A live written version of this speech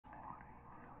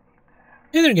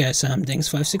Hey there guys, I'm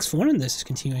Dankz564 and this is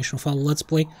continuation of our Let's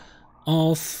Play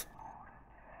of...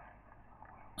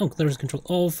 Oh, there's control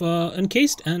of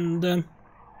Encased, and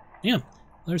yeah,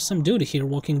 there's some dude here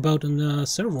walking about in the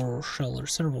servo shell or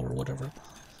servo or whatever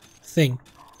thing.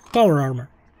 Power armor.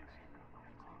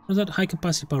 Or is that high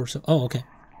capacity power cell? Oh, okay.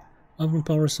 Open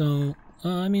power cell.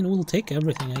 I mean, we'll take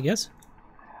everything, I guess.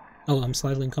 Oh, I'm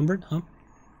slightly encumbered, huh?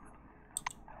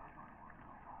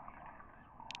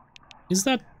 Is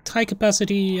that high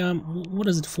capacity, what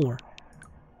is it for?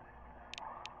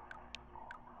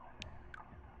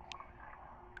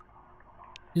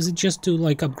 Is it just to,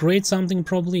 like, upgrade something,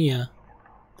 probably? Yeah.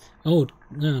 Oh,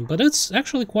 yeah, but it's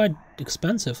actually quite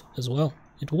expensive as well.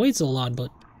 It weighs a lot,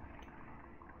 but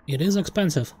it is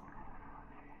expensive.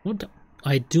 What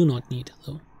I do not need,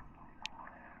 though.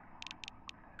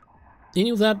 Any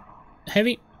of that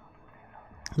heavy?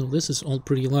 No, this is all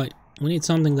pretty light. We need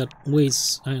something that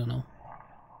weighs, I don't know.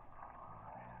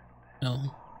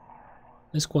 Oh,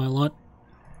 it's quite a lot.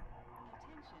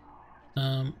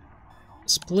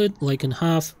 Split like in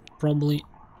half, probably.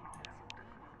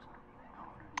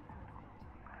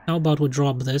 How about we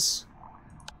drop this?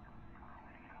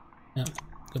 Yeah,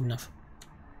 good enough.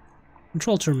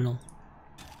 Control terminal.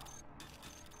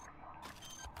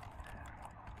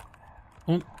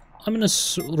 Oh,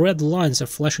 ominous red lines are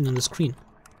flashing on the screen.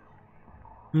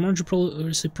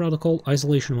 Emergency protocol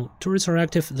isolation mode. Turrets are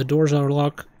active, the doors are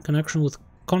locked, connection with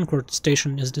Concord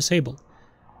station is disabled.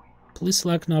 Please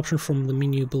select an option from the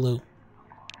menu below.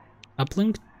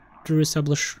 Uplink to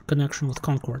reestablish connection with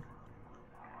Concord.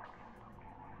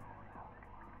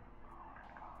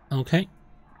 Okay.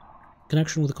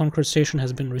 Connection with the Concord station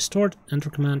has been restored. Enter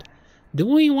command. Do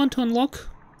we want to unlock?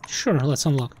 Sure, let's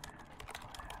unlock.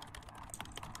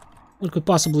 What could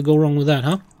possibly go wrong with that,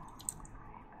 huh?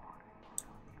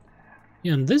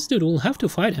 Yeah, and this dude will have to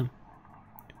fight him.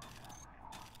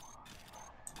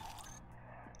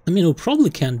 I mean, we probably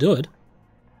can't do it.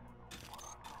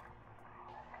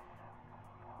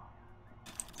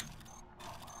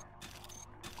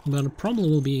 But it probably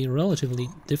will be relatively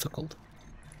difficult.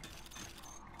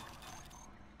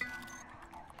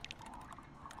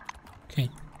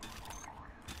 Okay.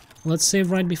 Let's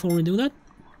save right before we do that.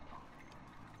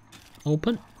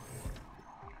 Open.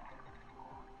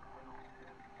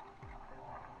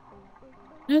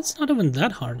 It's not even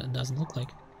that hard, it doesn't look like.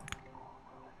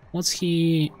 What's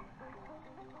he...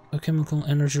 A chemical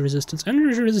energy resistance.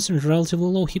 Energy resistance relatively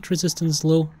low, heat resistance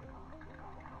low.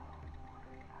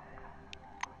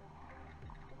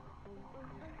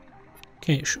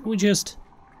 Okay, should we just...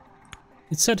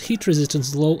 It said heat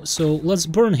resistance low, so let's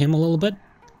burn him a little bit.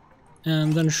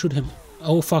 And then shoot him.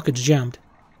 Oh fuck, it's jammed.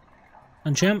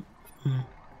 Unjam?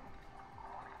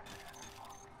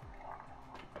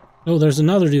 Oh, there's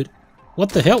another dude.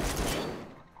 What the hell?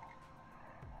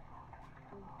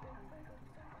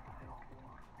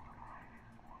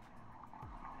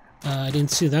 I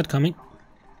didn't see that coming.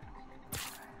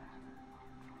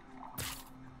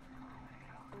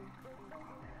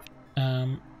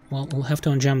 Well, we'll have to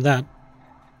unjam that.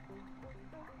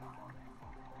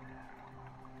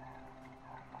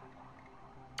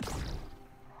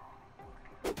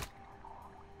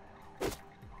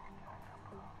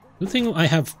 Good thing I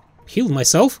have healed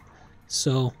myself,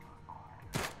 so...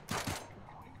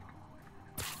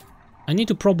 I need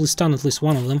to probably stun at least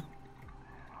one of them.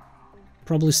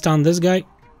 Probably stun this guy.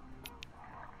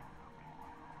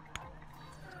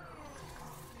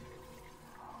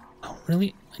 Oh,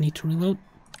 really? I need to reload?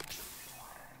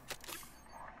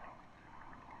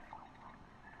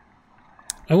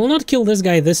 I will not kill this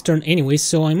guy this turn anyway,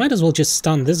 so I might as well just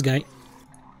stun this guy.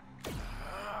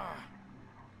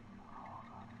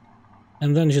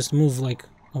 And then just move, like,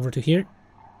 over to here.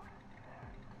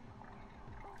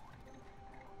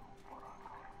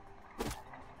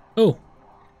 Oh!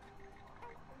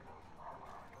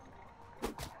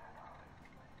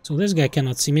 So this guy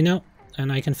cannot see me now, and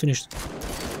I can finish...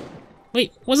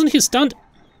 Wait, wasn't he stunned?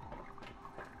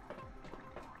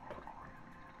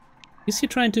 Is he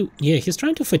trying to... Yeah, he's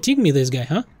trying to fatigue me, this guy,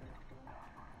 huh?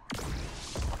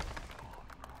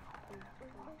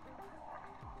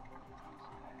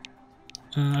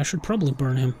 I should probably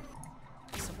burn him.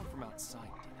 Someone from outside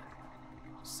did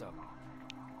it.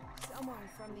 Someone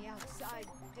from the outside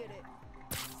did it.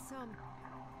 Some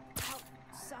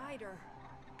outsider.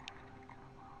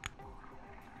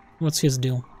 What's his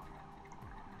deal?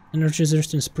 Energy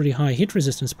resistance pretty high, heat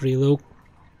resistance pretty low.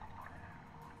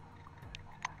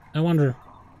 I wonder...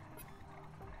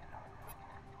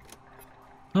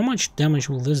 How much damage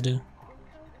will this do?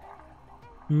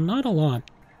 Not a lot.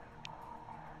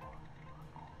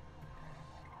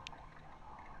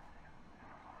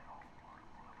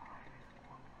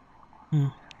 Yeah,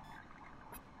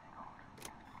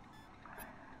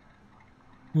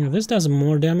 this does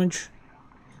more damage.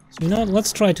 So you know what,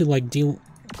 let's try to like deal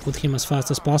with him as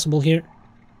fast as possible here.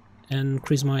 And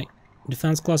increase my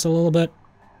defense class a little bit.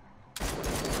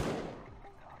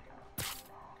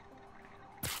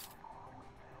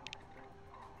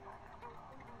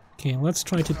 Okay, let's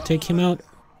try to take him out.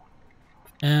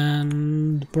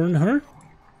 And burn her.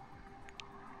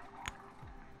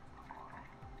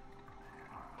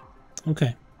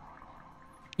 Okay.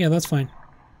 Yeah, that's fine.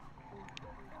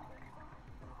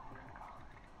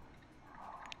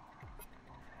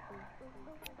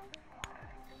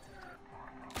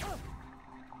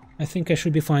 I think I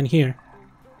should be fine here.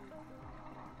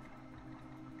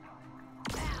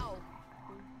 Ow.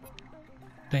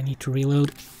 I need to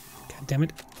reload. God damn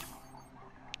it.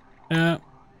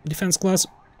 Defense class.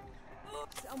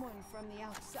 Someone from the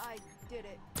outside did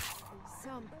it.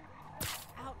 Some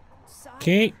outside.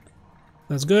 Okay.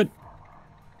 That's good.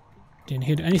 Didn't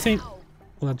hit anything.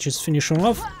 Let's just finish her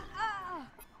off.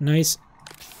 Nice.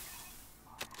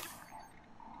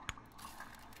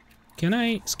 Can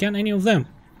I scan any of them?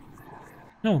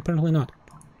 No, apparently not.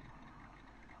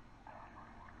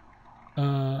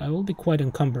 I will be quite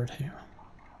encumbered here.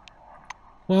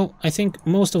 Well, I think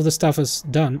most of the stuff is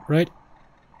done, right?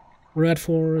 Red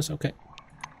Force, okay.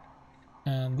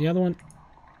 And the other one?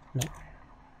 No.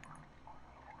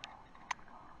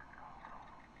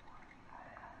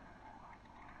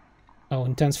 Oh,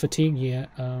 intense fatigue, yeah.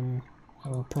 I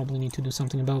will probably need to do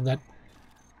something about that.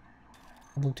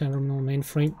 Public terminal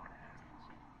mainframe.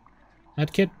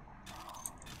 Medkit.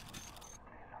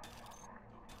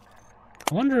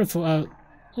 I wonder if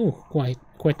oh,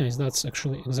 quite nice. That's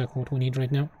actually exactly what we need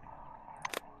right now.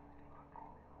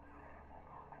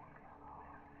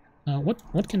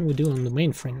 What can we do on the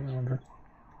mainframe? I wonder.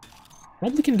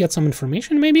 Probably can get some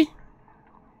information, maybe.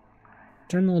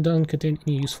 Terminal doesn't contain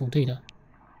any useful data.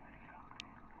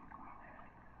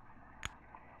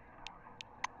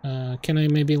 Can I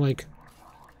maybe like?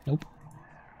 Nope.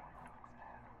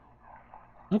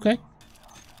 Okay.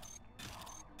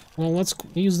 Well, let's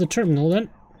use the terminal then.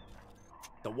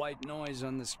 The white noise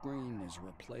on the screen is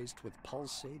replaced with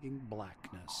pulsating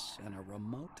blackness and a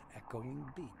remote echoing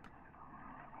beep.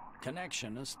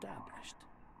 Connection established.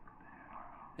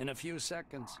 In a few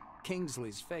seconds,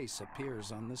 Kingsley's face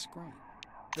appears on the screen.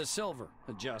 The Silver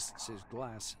adjusts his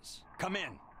glasses. Come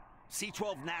in.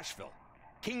 C-12 Nashville.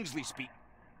 Kingsley speak.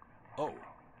 Oh,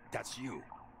 that's you.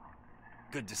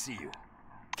 Good to see you.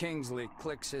 Kingsley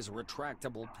clicks his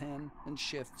retractable pen and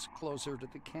shifts closer to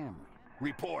the camera.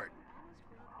 Report.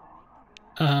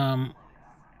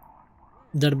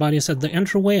 Dead bodies at the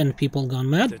entryway and people gone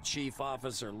mad. The chief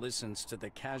officer listens to the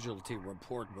casualty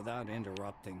report without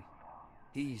interrupting.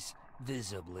 He's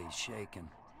visibly shaken.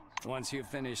 Once you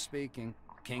finish speaking,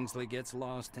 Kingsley gets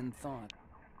lost in thought,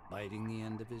 biting the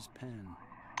end of his pen.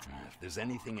 If there's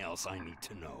anything else I need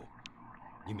to know,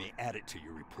 you may add it to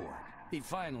your report. He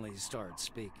finally starts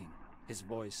speaking, his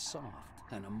voice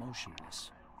soft and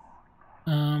emotionless.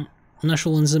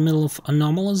 Nashville in the middle of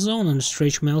anomalous zone and a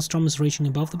strange maelstrom is reaching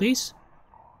above the base.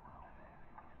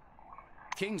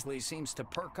 Kingsley seems to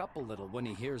perk up a little when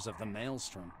he hears of the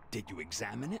maelstrom. Did you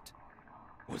examine it?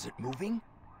 Was it moving?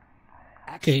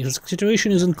 Okay, the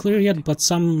situation isn't clear yet, but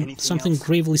something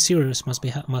gravely serious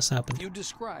must happen. You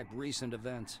describe recent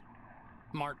events.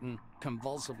 Martin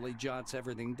convulsively jots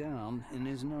everything down in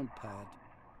his notepad.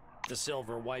 The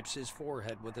Silver wipes his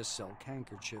forehead with a silk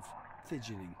handkerchief,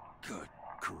 fidgeting. Good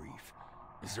grief.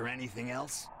 Is there anything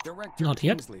else? Director Not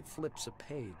yet. Kingsley flips a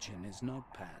page in his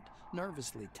notepad,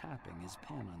 nervously tapping his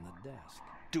pen on the desk.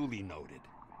 Duly noted.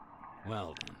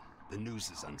 Well then, the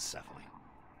news is unsettling.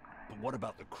 But what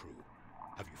about the crew?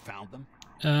 Have you found them?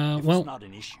 If well, it's not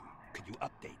an issue, could you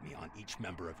update me on each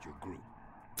member of your group?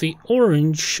 the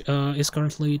Orange is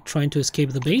currently trying to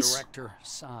escape the base. The director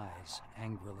sighs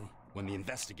angrily. When the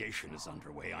investigation is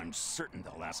underway, I'm certain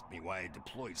they'll ask me why I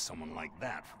deployed someone like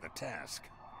that for the task.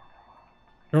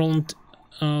 Roland,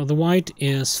 the White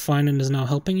is fine and is now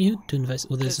helping you to invest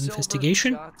with this The Silver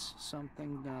investigation. jots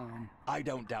something down. I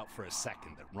don't doubt for a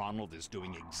second that Ronald is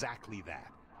doing exactly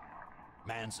that.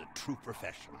 Man's a true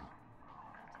professional.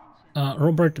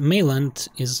 Robert Mayland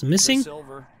is The missing.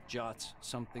 Silver jots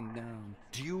something down.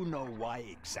 Do you know why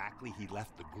exactly he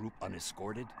left the group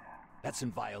unescorted? That's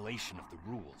in violation of the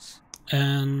rules.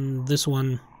 And this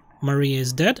one, Maria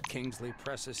is dead. Kingsley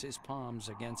presses his palms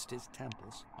against his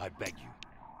temples. I beg you,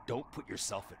 don't put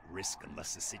yourself at risk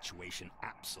unless the situation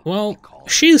absolutely Well,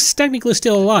 calls. she's technically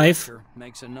still alive. Director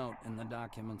makes a note in the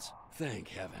documents. Thank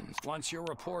heavens. Once your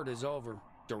report is over,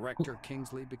 Director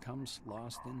Kingsley becomes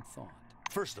lost in thought.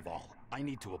 First of all, I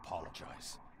need to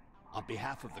apologize. On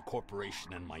behalf of the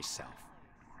corporation and myself,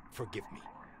 forgive me.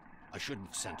 I shouldn't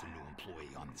have sent a new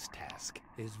employee on this task.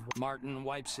 Martin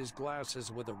wipes his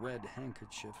glasses with a red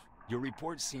handkerchief. Your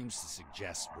report seems to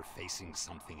suggest we're facing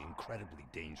something incredibly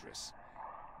dangerous.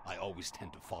 I always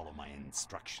tend to follow my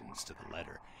instructions to the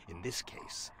letter. In this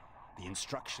case, the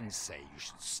instructions say you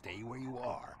should stay where you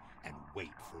are and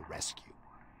wait for rescue.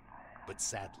 But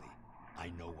sadly, I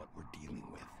know what we're dealing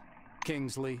with.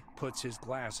 Kingsley puts his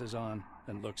glasses on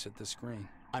and looks at the screen.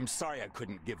 I'm sorry I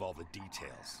couldn't give all the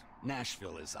details.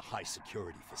 Nashville is a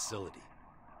high-security facility.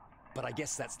 But I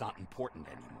guess that's not important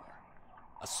anymore.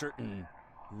 A certain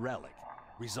relic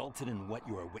resulted in what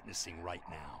you are witnessing right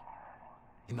now.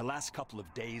 In the last couple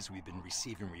of days, we've been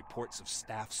receiving reports of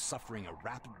staff suffering a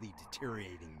rapidly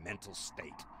deteriorating mental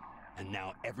state. And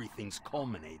now everything's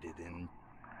culminated in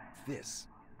this.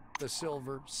 The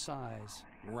silver sighs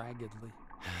raggedly.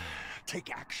 Take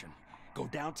action. Go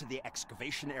down to the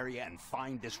excavation area and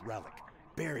find this relic.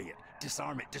 Bury it,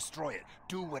 disarm it, destroy it.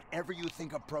 Do whatever you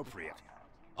think appropriate.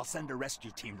 I'll send a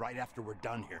rescue team right after we're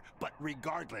done here. But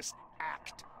regardless,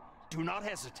 act. Do not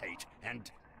hesitate, and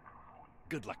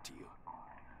good luck to you.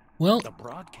 Well, The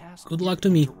broadcast good luck is to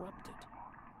me. interrupted.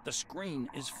 The screen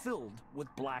is filled with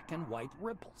black and white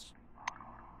ripples.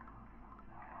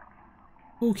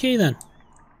 okay then.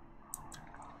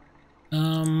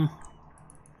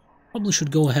 Probably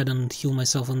should go ahead and heal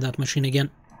myself on that machine again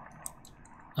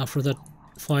after that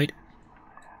fight,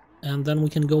 and then we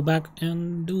can go back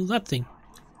and do that thing.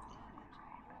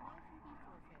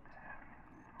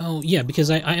 Oh yeah,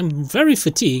 because I am very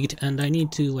fatigued and I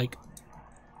need to, like,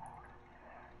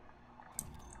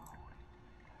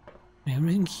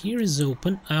 everything here is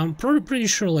open. I'm pretty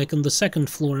sure, like, on the second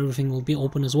floor everything will be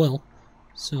open as well,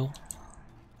 so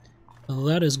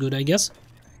that is good, I guess.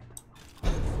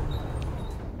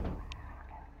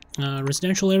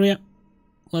 Residential area.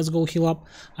 Let's go heal up.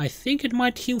 I think it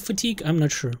might heal fatigue. I'm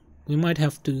not sure. We might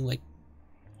have to, like,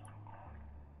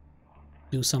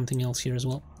 do something else here as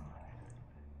well.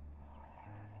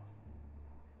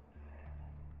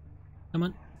 Come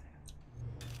on.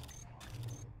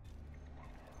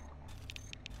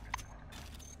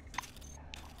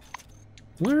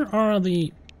 Where are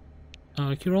the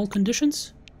cure all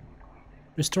conditions?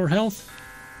 Restore health.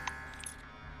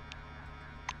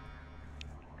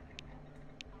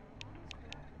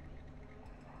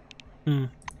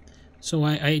 So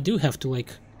I do have to,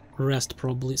 like, rest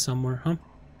probably somewhere, huh?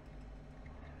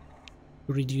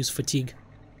 Reduce fatigue.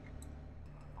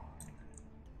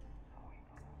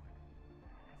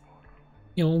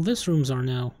 Yeah, all these rooms are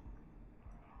now.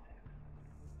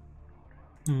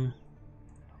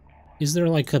 Is there,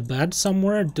 like, a bed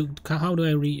somewhere? How do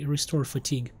I restore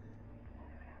fatigue?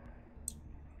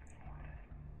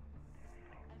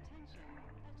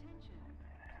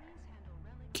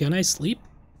 Can I sleep?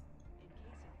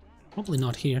 Probably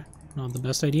not here. Not the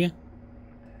best idea.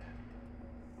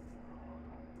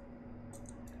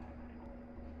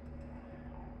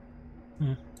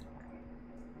 I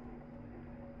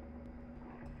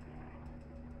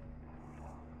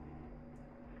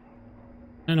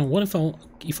don't know, what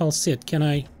if I'll sit? Can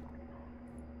I?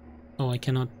 Oh, I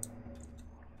cannot.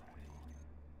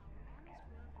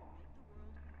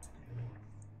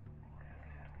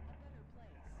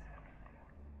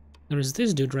 There is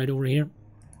this dude right over here.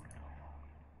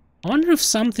 I wonder if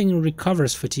something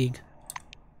recovers fatigue.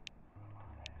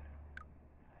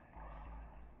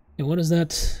 Okay, what is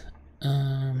that?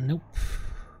 Nope.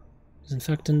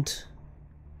 Disinfectant.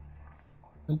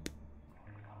 Nope.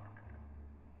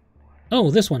 Oh,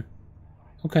 this one.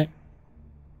 Okay.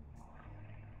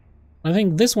 I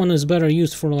think this one is better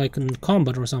used for, like, in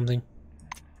combat or something.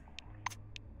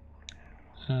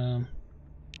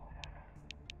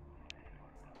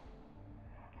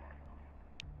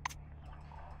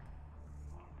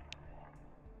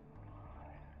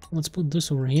 Let's put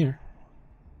this over here.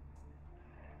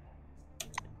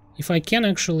 If I can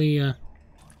actually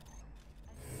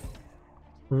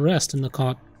rest in the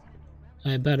cot,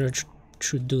 I better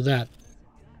should do that.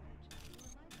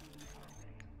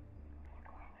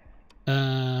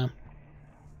 How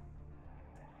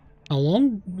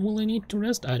long will I need to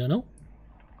rest? I don't know.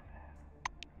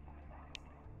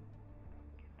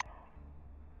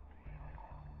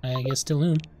 I guess till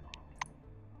noon.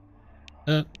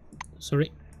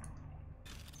 Sorry.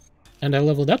 And I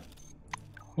leveled up?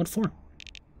 What for?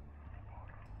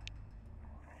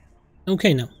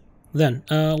 Okay, now. Then,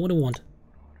 what do I want?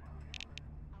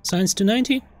 Science to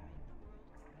 90?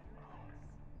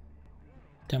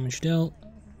 Damage dealt.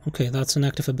 Okay, that's an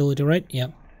active ability, right? Yeah.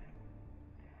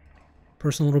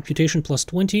 Personal reputation plus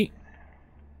 20.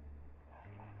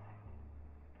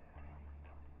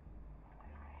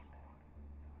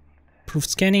 Improved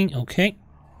scanning, okay.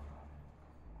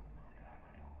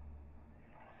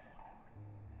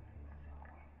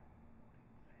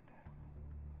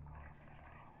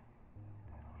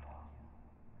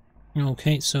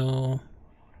 Okay, so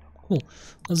cool.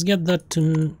 Let's get that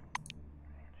to...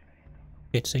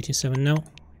 It's 87 now.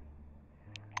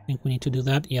 I think we need to do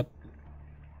that, yep.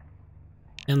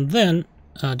 And then,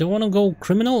 do I want to go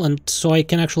criminal and so I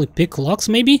can actually pick locks,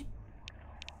 maybe?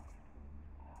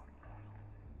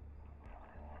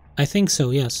 I think so,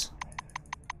 yes.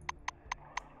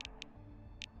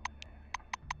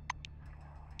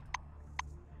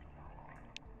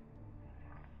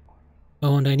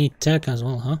 Oh, and I need tech as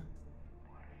well, huh?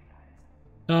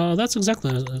 That's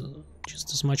exactly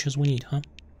just as much as we need, huh?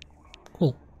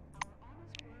 Cool.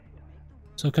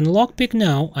 So I can lockpick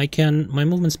now. I can... My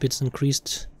movement speed's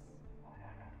increased.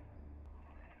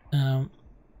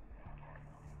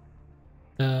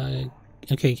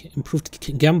 Okay,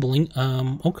 improved gambling.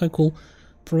 Okay, cool.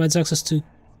 Provides access to...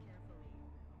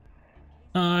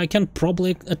 I can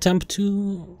probably attempt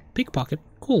to pickpocket.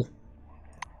 Cool.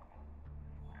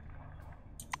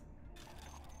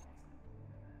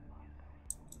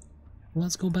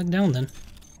 Let's go back down then.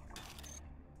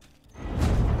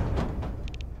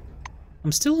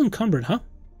 I'm still encumbered, huh?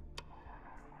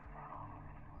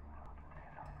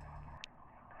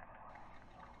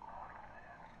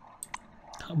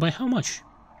 By how much?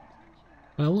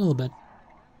 By a little bit.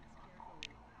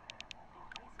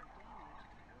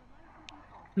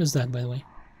 What is that, by the way?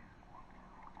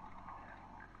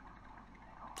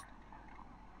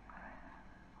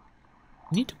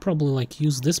 I need to probably, like,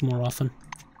 use this more often.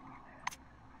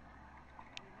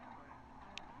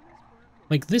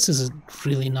 Like, this is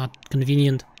really not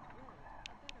convenient.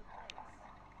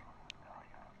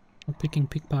 I'm picking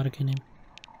pickpocketing him.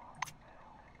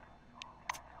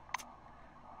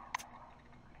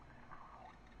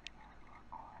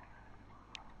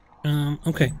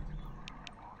 Okay.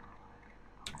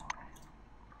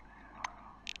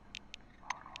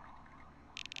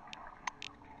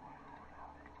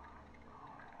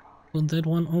 Put that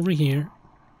one over here.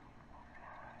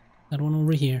 That one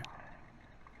over here.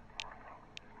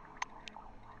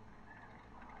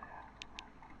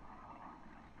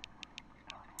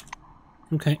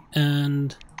 Okay,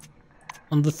 and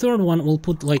on the third one we'll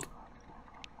put, like...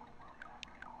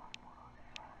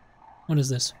 What is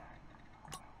this?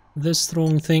 This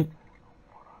throwing thing.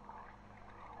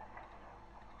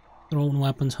 Throwing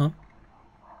weapons, huh?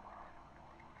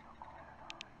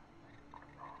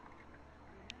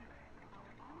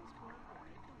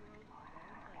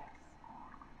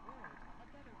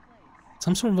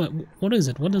 Some sort of a... What is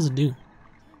it? What does it do?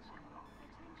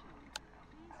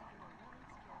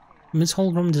 Miss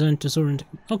Holgram designed to disorient...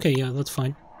 Okay, yeah, that's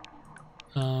fine.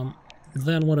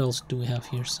 Then what else do we have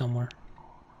here somewhere?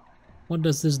 What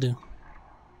does this do?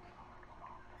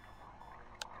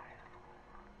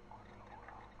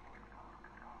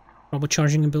 Robot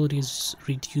charging ability is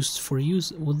reduced for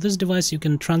use. With this device you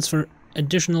can transfer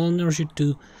additional energy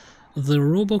to the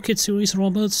RoboKit series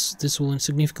robots. This will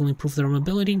significantly improve their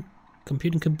mobility,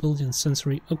 computing capability, and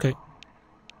sensory... Okay.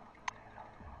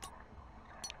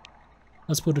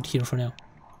 Let's put it here for now.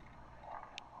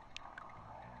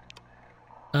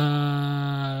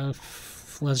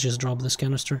 Let's just drop this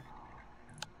canister.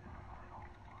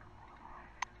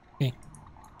 Okay.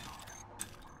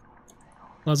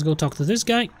 Let's go talk to this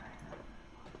guy.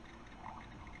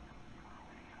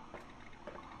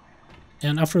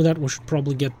 And after that, we should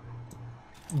probably get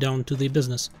down to the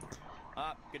business.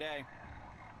 Good day.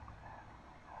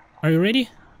 Are you ready?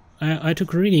 I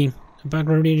took a reading. The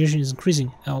background radiation is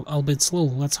increasing, albeit slow.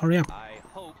 Let's hurry up. I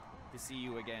hope to see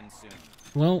you again soon.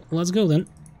 Well, let's go then.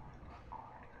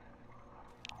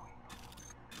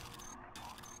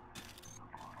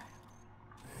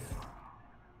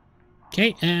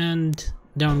 Okay, and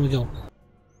down we go.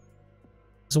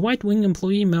 As a White Wing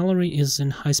employee, Mallory is in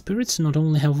high spirits. Not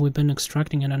only have we been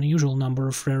extracting an unusual number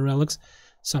of rare relics,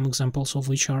 some examples of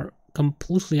which are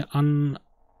completely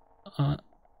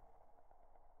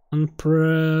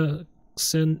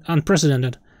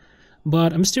unprecedented,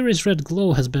 but a mysterious red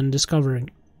glow has been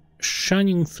discovered,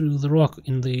 shining through the rock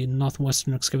in the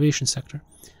northwestern excavation sector.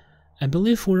 I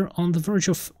believe we're on the verge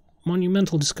of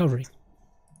monumental discovery.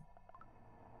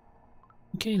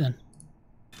 Okay then.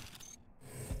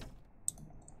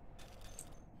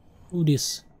 Who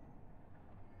this?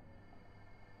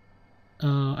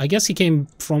 I guess he came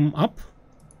from up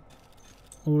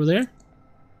over there.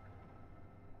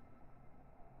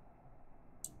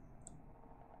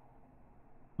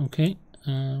 Okay.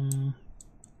 I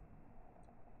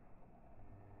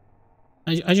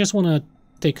just want to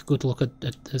take a good look at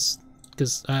this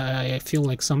because I feel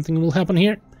like something will happen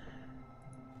here.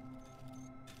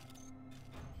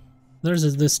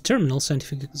 There's this terminal,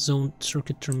 scientific zone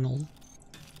circuit terminal.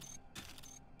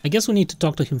 I guess we need to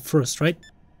talk to him first, right?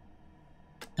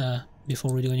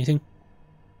 Before we do anything.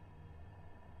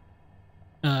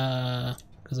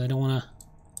 Because I don't want to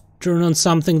turn on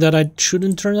something that I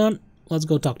shouldn't turn on. Let's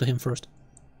go talk to him first.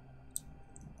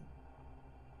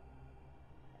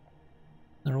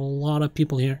 There are a lot of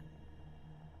people here.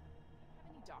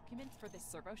 Have any documents for this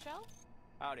servo shell?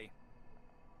 Howdy.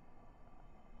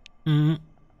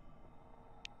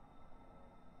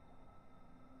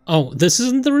 Oh, this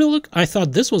isn't the relic? I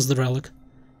thought this was the relic.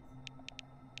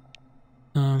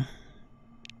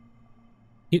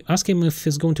 You ask him if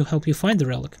he's going to help you find the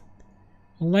relic.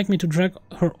 Would like me to drag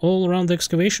her all around the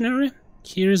excavation area?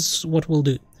 Here's what we'll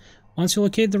do. Once you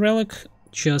locate the relic,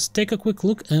 just take a quick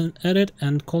look at it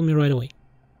and call me right away.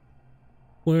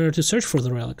 We're to search for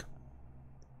the relic.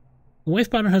 The wave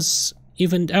pattern has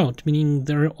evened out, meaning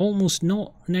there are almost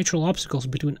no natural obstacles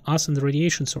between us and the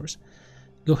radiation source.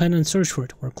 Go ahead and search for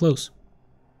it. We're close.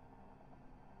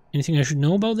 Anything I should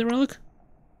know about the relic?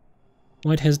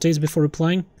 White hesitates before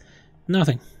replying.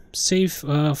 Nothing. Save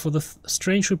for the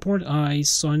strange report I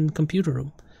saw in the computer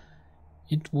room.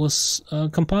 It was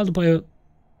compiled by a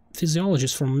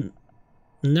physiologist from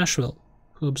Nashville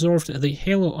who observed the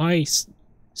halo eye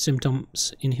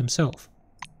symptoms in himself.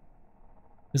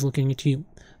 He's looking at you.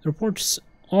 The report's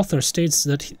author states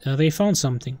that they found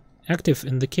something active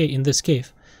in this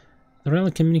cave. The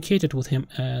relic communicated with him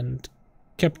and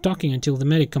kept talking until the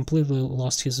medic completely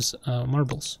lost his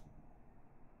marbles.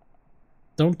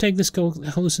 Don't take this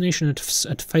hallucination at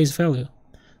face value.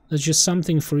 That's just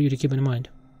something for you to keep in mind.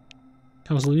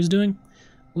 How's Louis doing?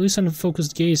 Louis'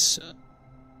 unfocused gaze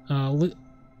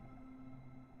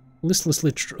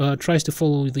listlessly tries to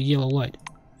follow the yellow light.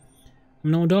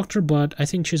 I'm no doctor, but I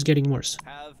think she's getting worse.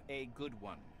 Have a good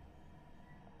one.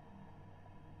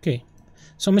 Okay,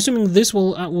 so I'm assuming this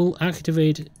will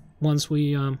activate once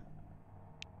we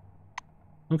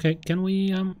Okay, can we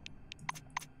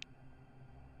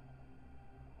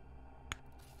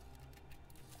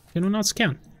can we not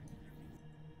scan?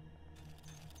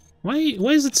 Why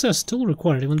is it says tool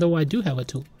required even though I do have a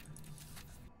tool?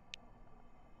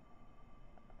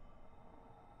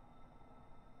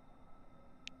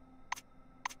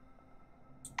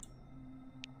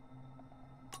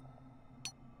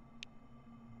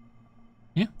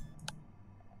 Yeah.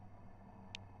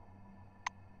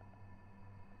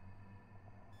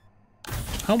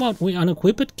 How about we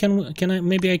unequip it? Can I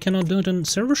maybe I cannot do it on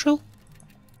server shell?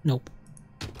 Nope.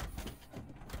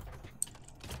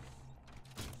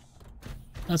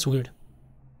 That's weird.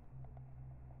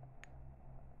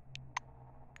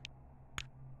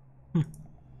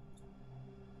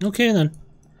 Okay then.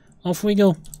 Off we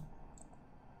go.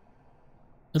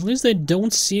 At least they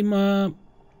don't seem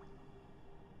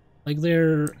like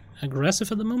they're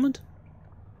aggressive at the moment.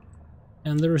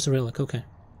 And there is a relic, okay.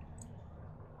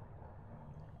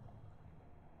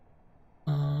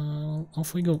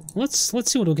 Off we go. Let's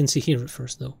see what we can see here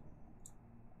first though.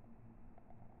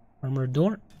 Armored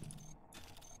door.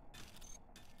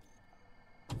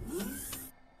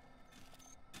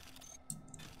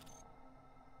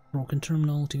 Broken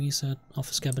terminal, TV set,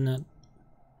 office cabinet.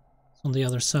 It's on the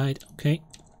other side, okay.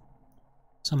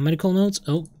 Some medical notes.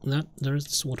 Oh,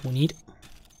 there's what we need.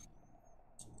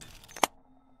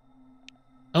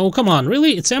 Oh, come on,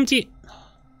 really? It's empty?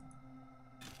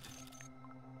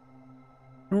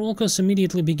 Rolkos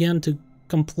immediately began to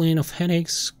complain of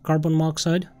headaches, carbon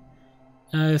monoxide.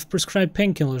 I've prescribed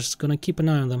painkillers, gonna keep an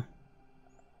eye on them.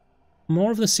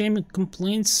 More of the same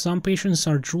complaints. Some patients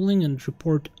are drooling and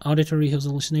report auditory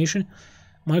hallucination.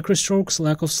 Microstrokes,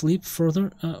 lack of sleep,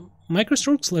 further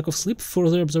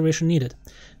observation needed.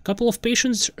 A couple of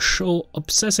patients show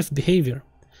obsessive behavior,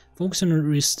 focusing on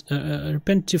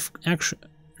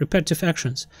repetitive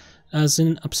actions, as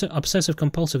in obsessive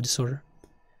compulsive disorder.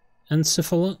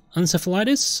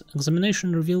 Encephalitis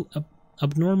examination revealed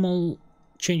abnormal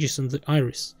changes in the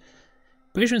iris.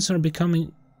 Patients are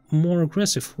becoming more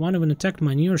aggressive. One even attacked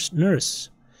my nurse.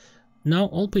 Now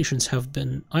all patients have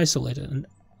been isolated and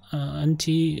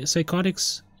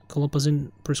antipsychotics,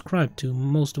 clopazine prescribed to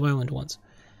most violent ones.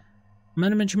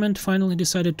 Management finally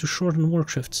decided to shorten work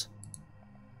shifts.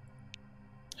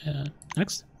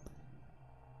 Next.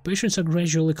 Patients are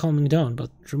gradually calming down, but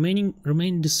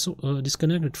remain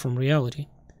disconnected from reality.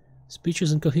 Speech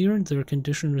is incoherent, their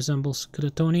condition resembles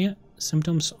catatonia.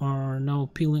 Symptoms are now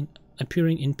appearing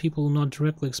in people not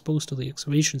directly exposed to the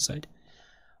excavation site.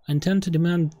 I intend to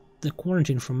demand the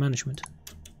quarantine from management.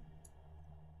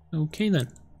 Okay then.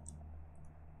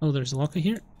 Oh, there's a locker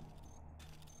here.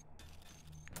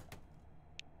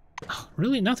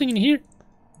 Really? Nothing in here?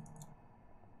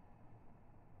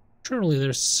 Surely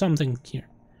there's something here.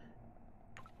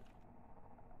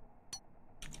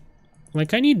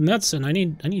 Like, I need medicine, I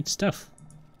need stuff.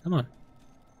 Come on.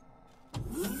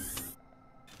 What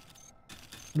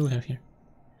do we have here?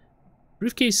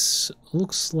 Briefcase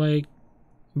looks like...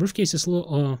 Briefcase's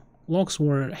locks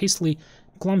were hastily,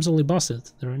 clumsily busted.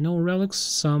 There are no relics,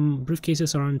 some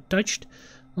briefcases are untouched.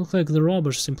 Looks like the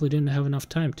robbers simply didn't have enough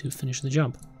time to finish the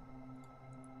job.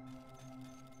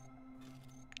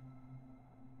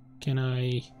 Can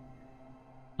I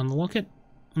unlock it?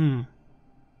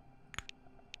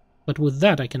 But with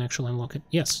that I can actually unlock it.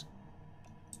 Yes.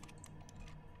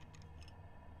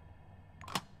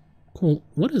 Cool.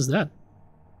 What is that?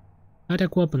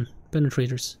 Attack weapon.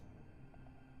 Penetrators.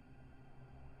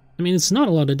 I mean, it's not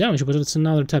a lot of damage, but it's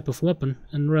another type of weapon.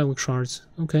 And relic shards.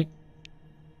 Okay.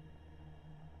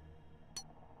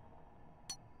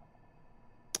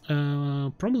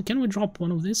 Probably can we drop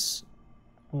one of these?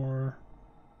 Or...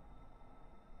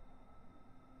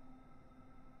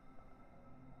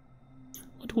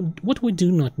 What we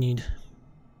do not need?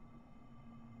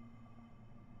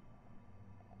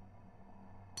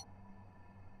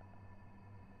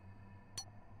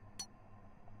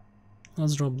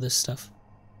 Let's drop this stuff.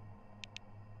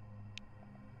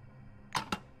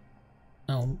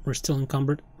 Oh, we're still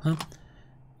encumbered, huh?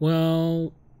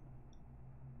 Well...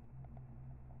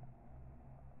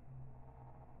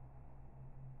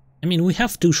 I mean, we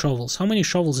have 2 shovels. How many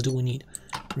shovels do we need,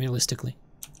 realistically?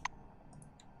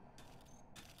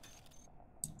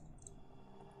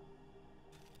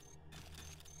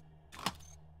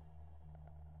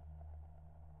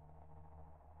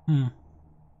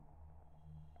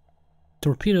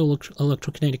 Torpedo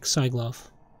electrokinetic side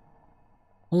glove.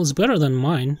 Well, it's better than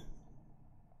mine.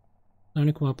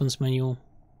 Sonic weapons manual.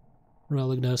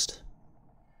 Relic dust.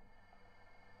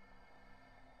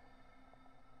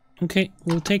 Okay,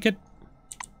 we'll take it.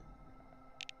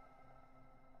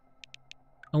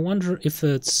 I wonder if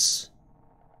it's...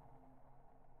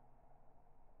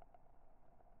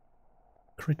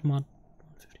 Crit mod.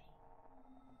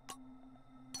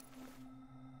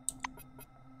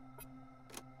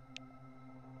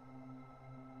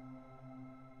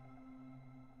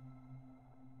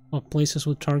 Oh, places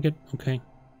with target? Okay.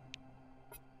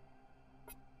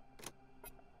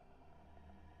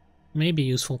 Maybe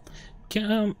useful.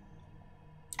 Can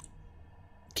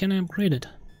I upgrade it?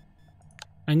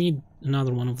 I need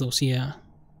another one of those, yeah.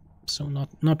 So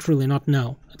not really, not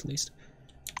now, at least.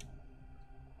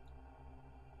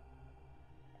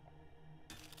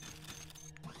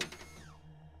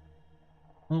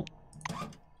 Well,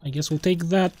 I guess we'll take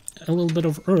that, a little bit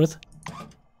of earth.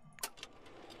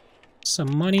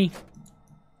 Some money.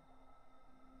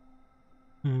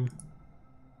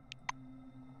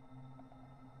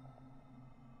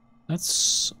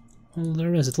 That's all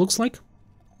there is, it looks like.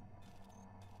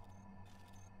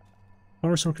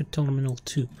 Power circuit terminal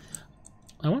 2.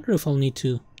 I wonder if I'll need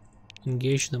to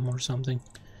engage them or something.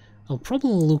 I'll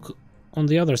probably look on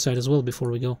the other side as well before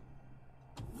we go.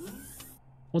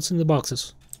 What's in the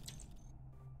boxes?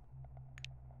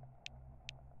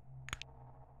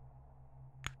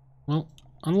 Well,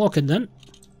 unlock it then.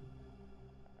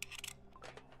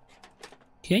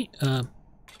 Okay,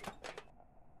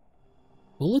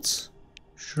 bullets?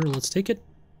 Sure, let's take it.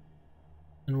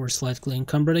 And we're slightly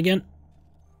encumbered again.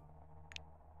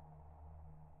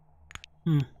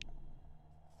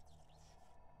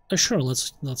 Sure,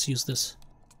 let's use this.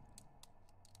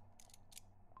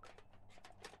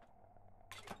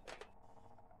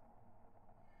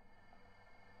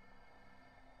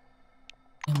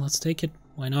 And let's take it.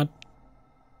 Why not?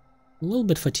 A little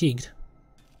bit fatigued.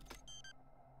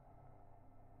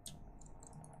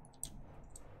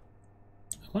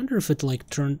 I wonder if it like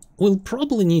turn... We'll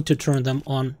probably need to turn them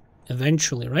on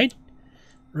eventually, right?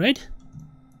 Right?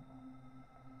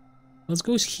 Let's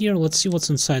go here, let's see what's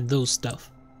inside those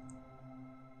stuff.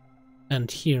 And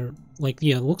here, like,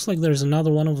 yeah, it looks like there's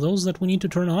another one of those that we need to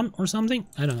turn on or something.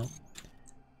 I don't know.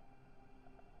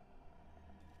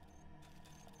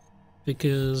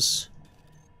 Because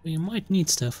we might need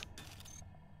stuff.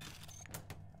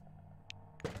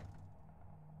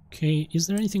 Okay, is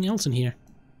there anything else in here?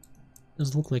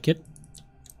 Doesn't look like it.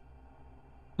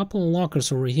 Couple of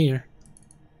lockers over here.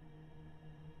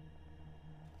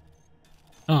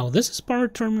 Oh, this is power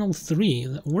terminal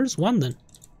 3. Where's one then?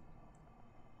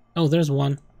 Oh, there's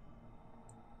one.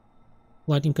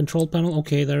 Lighting control panel.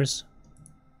 Okay, there's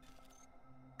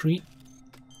 3.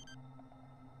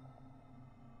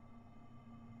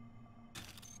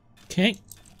 Okay.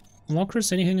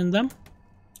 Lockers, anything in them?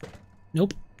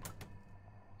 Nope.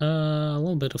 A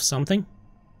little bit of something.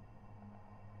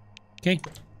 Okay,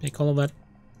 take all of that.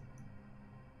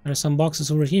 There are some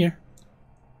boxes over here.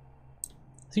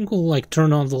 I think we'll like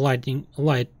turn on the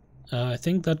light. I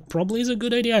think that probably is a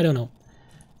good idea. I don't know.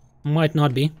 Might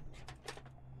not be.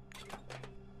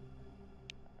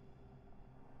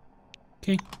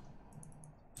 Okay.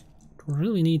 We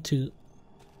really need to...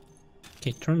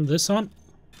 Okay, turn this on.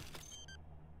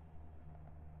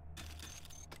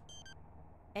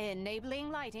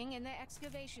 Enabling lighting in the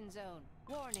excavation zone.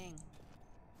 Warning.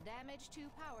 Damage to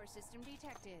power system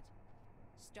detected.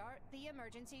 Start the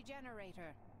emergency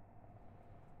generator.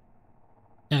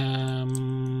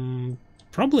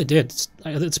 Probably did.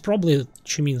 It's probably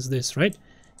she means this, right?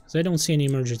 Because I don't see any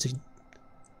emergency.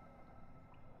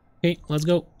 Okay, let's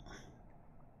go.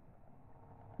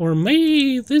 Or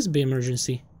may this be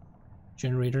emergency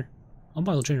generator?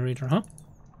 Mobile generator, huh?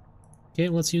 Okay,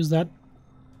 let's use that.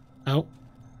 Ow.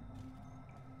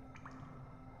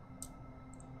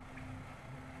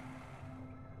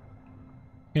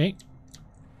 Okay.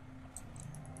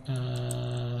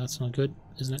 That's not good,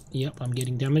 isn't it? Yep, I'm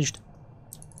getting damaged.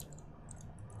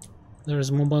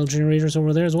 There's mobile generators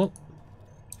over there as well.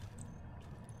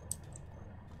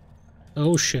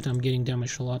 Oh shit, I'm getting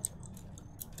damaged a lot.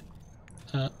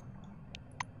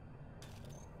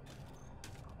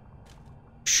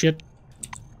 Shit.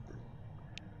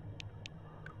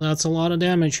 That's a lot of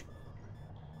damage.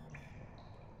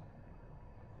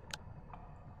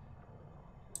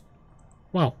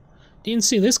 Wow, didn't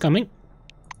see this coming.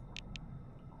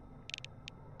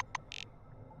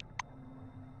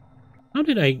 How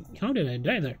did I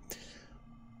die there?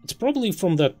 It's probably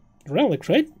from that relic,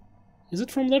 right? Is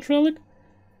it from that relic?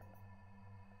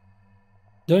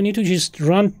 Do I need to just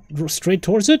run straight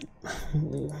towards it?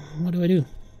 What do I do?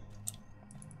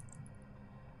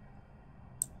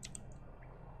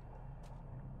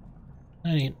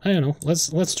 I don't know.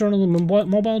 Let's turn on the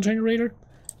mobile generator.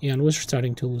 Yeah, and we're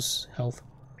starting to lose health.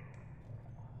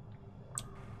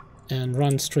 And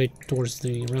run straight towards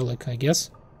the relic, I guess.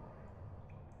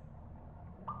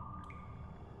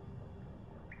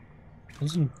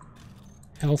 Losing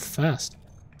health fast.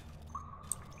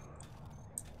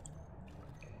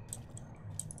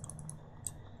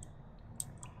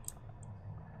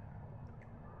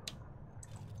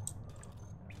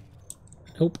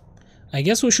 Nope. I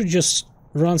guess we should just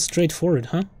run straight for it,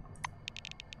 huh?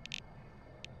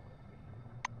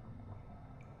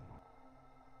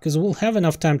 Because we'll have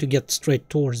enough time to get straight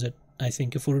towards it, I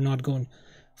think, if we're not going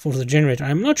for the generator.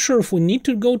 I'm not sure if we need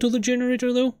to go to the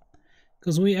generator, though.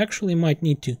 Because we actually might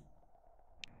need to.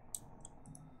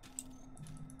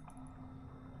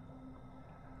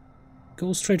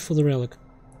 Go straight for the relic.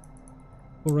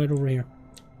 Go right over here.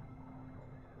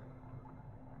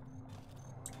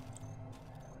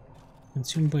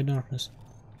 Consumed by darkness.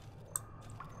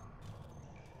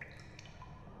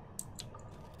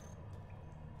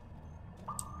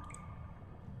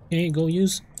 Okay, go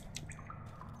use.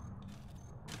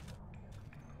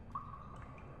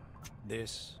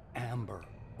 This amber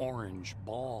orange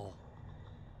ball,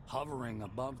 hovering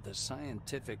above the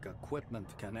scientific equipment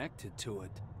connected to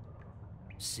it,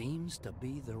 seems to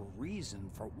be the reason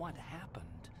for what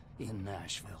happened in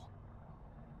Nashville.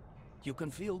 You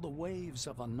can feel the waves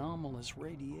of anomalous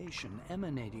radiation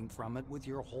emanating from it with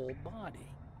your whole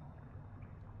body.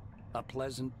 A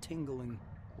pleasant tingling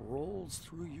rolls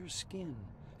through your skin,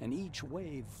 and each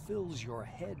wave fills your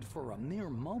head for a mere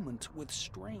moment with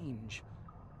strange,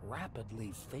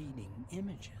 rapidly fading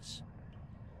images.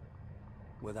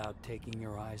 Without taking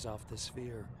your eyes off the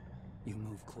sphere, you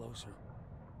move closer.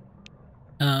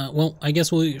 Well, I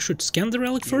guess we should scan the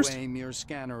relic first. You aim your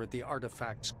scanner at the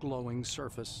artifact's glowing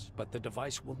surface, but the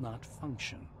device will not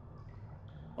function.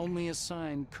 Only a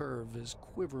sine curve is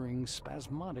quivering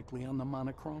spasmodically on the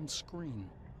monochrome screen.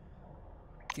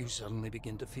 You suddenly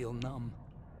begin to feel numb.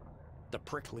 The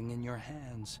prickling in your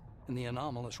hands and the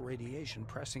anomalous radiation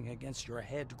pressing against your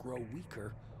head grow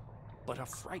weaker, but a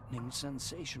frightening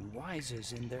sensation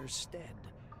rises in their stead.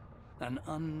 An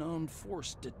unknown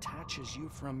force detaches you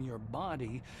from your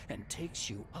body and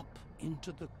takes you up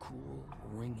into the cool,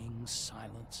 ringing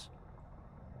silence.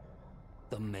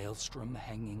 The maelstrom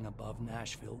hanging above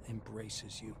Nashville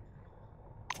embraces you.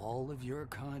 All of your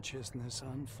consciousness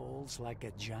unfolds like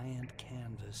a giant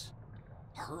canvas,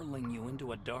 hurling you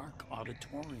into a dark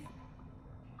auditorium.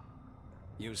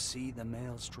 You see the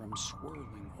maelstrom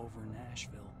swirling over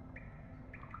Nashville.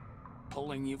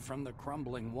 Pulling you from the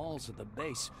crumbling walls of the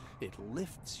base, it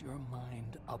lifts your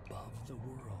mind above the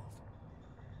world.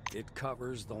 It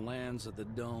covers the lands of the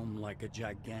dome like a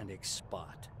gigantic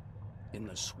spot, in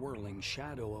the swirling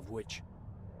shadow of which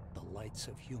the lights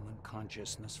of human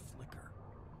consciousness flicker.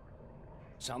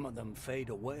 Some of them fade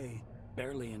away,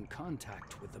 barely in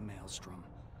contact with the maelstrom.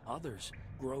 Others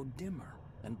grow dimmer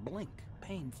and blink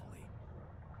painfully.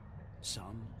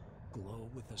 Some glow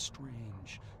with a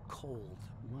strange, cold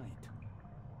light.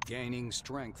 Gaining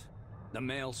strength, the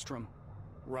maelstrom,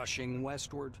 rushing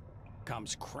westward,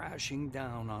 comes crashing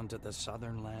down onto the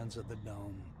southern lands of the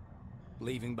dome,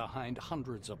 leaving behind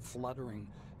hundreds of fluttering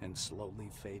and slowly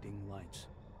fading lights.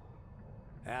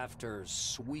 After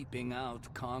sweeping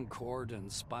out Concord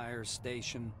and Spire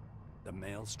Station, the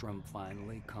maelstrom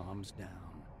finally calms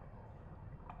down.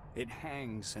 It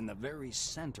hangs in the very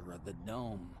center of the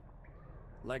dome,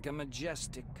 like a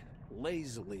majestic,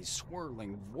 lazily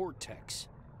swirling vortex,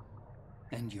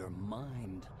 and your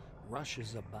mind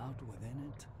rushes about within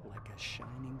it like a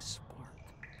shining spark.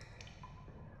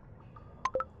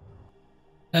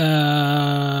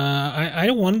 I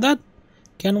don't want that.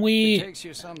 Can It we... takes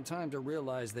you some time to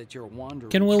realize that you're wandering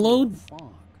Can we through load? a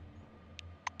fog.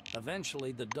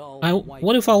 Eventually, the dull white...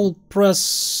 What if I'll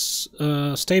press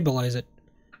stabilize it?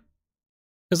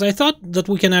 Because I thought that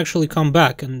we can actually come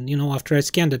back and, you know, after I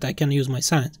scanned it, I can use my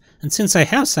science. And since I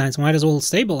have science, might as well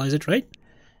stabilize it, right?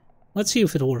 Let's see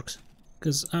if it works.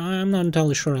 Because I'm not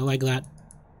entirely sure I like that.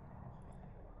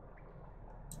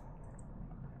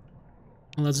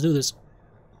 Let's do this.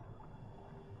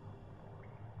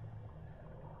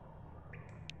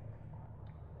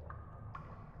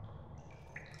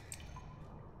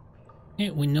 Yeah,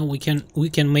 we know we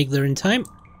can make there in time.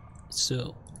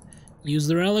 So, use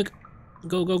the relic.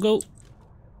 Go, go, go.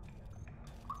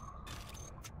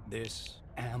 This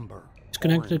amber.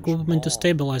 Disconnect the equipment to ball.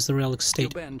 stabilize the relic You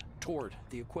state. bend toward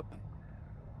the equipment.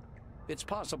 It's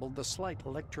possible the slight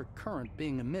electric current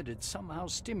being emitted somehow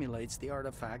stimulates the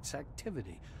artifact's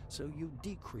activity, so you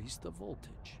decrease the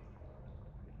voltage.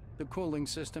 The cooling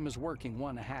system is working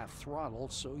 1/2 throttle,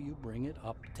 so you bring it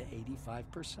up to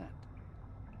 85%.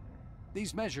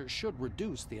 These measures should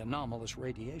reduce the anomalous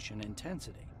radiation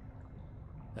intensity.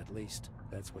 At least,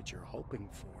 that's what you're hoping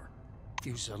for.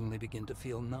 You suddenly begin to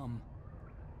feel numb.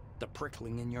 The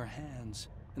prickling in your hands,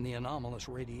 and the anomalous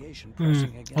radiation pressing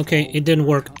against... Okay, it didn't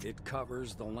work. It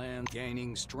covers the land,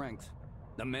 gaining strength.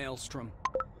 The maelstrom.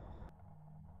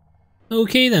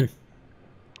 Okay then.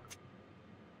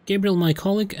 Gabriel, my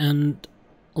colleague and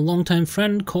a longtime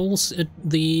friend, calls it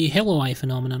the Halo Eye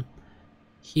phenomenon.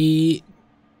 He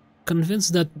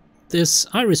convinced that this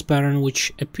iris pattern,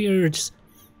 which appears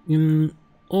in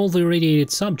all the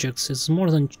irradiated subjects, is more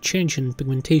than change in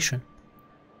pigmentation.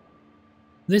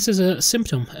 This is a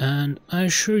symptom, and I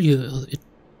assure you,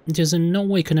 it is in no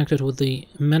way connected with the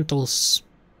mental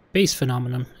space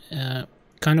phenomenon, a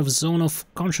kind of zone of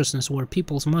consciousness where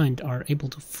people's minds are able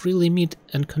to freely meet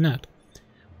and connect.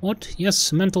 What?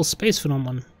 Yes, mental space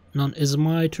phenomenon is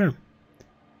my term.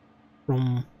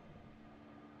 From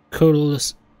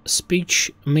Curl's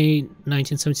speech, May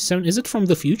 1977. Is it from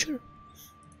the future?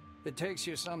 It takes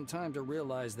you some time to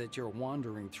realize that you're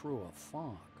wandering through a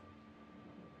fog.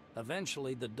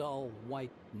 Eventually, the dull,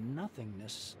 white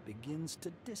nothingness begins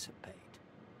to dissipate,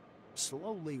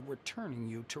 slowly returning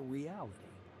you to reality.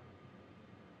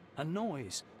 A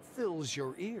noise fills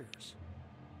your ears,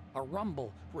 a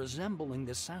rumble resembling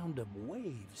the sound of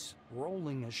waves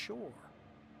rolling ashore.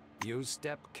 You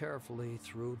step carefully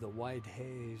through the white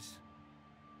haze.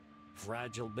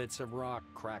 Fragile bits of rock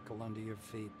crackle under your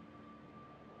feet.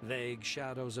 Vague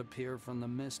shadows appear from the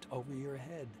mist over your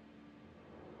head.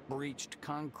 Breached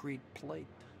concrete plate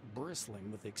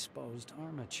bristling with exposed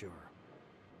armature.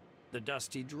 The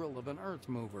dusty drill of an earth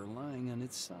mover lying on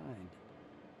its side.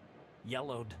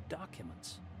 Yellowed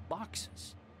documents,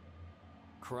 boxes.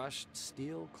 Crushed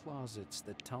steel closets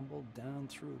that tumble down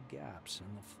through gaps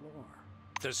in the floor.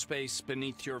 The space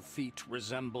beneath your feet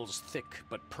resembles thick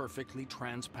but perfectly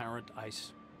transparent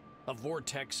ice. A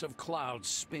vortex of clouds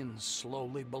spins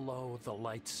slowly below, the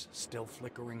lights still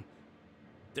flickering.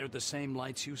 They're the same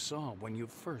lights you saw when you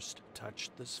first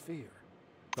touched the sphere.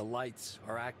 The lights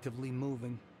are actively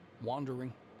moving,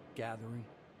 wandering, gathering.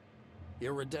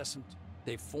 Iridescent,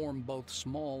 they form both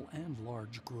small and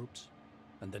large groups,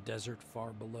 and the desert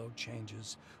far below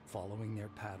changes, following their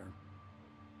pattern.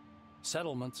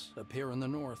 Settlements appear in the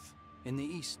north, in the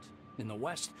east, in the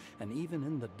west, and even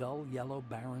in the dull yellow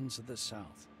barrens of the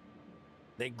south.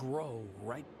 They grow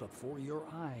right before your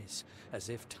eyes, as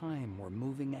if time were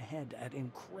moving ahead at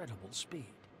incredible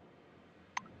speed.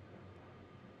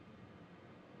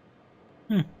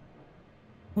 Who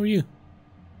are you?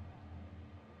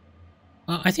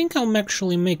 I think I'll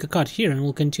actually make a cut here and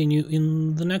we'll continue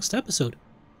in the next episode.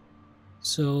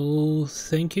 So,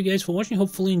 thank you guys for watching,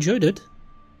 hopefully you enjoyed it,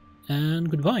 and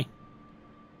goodbye.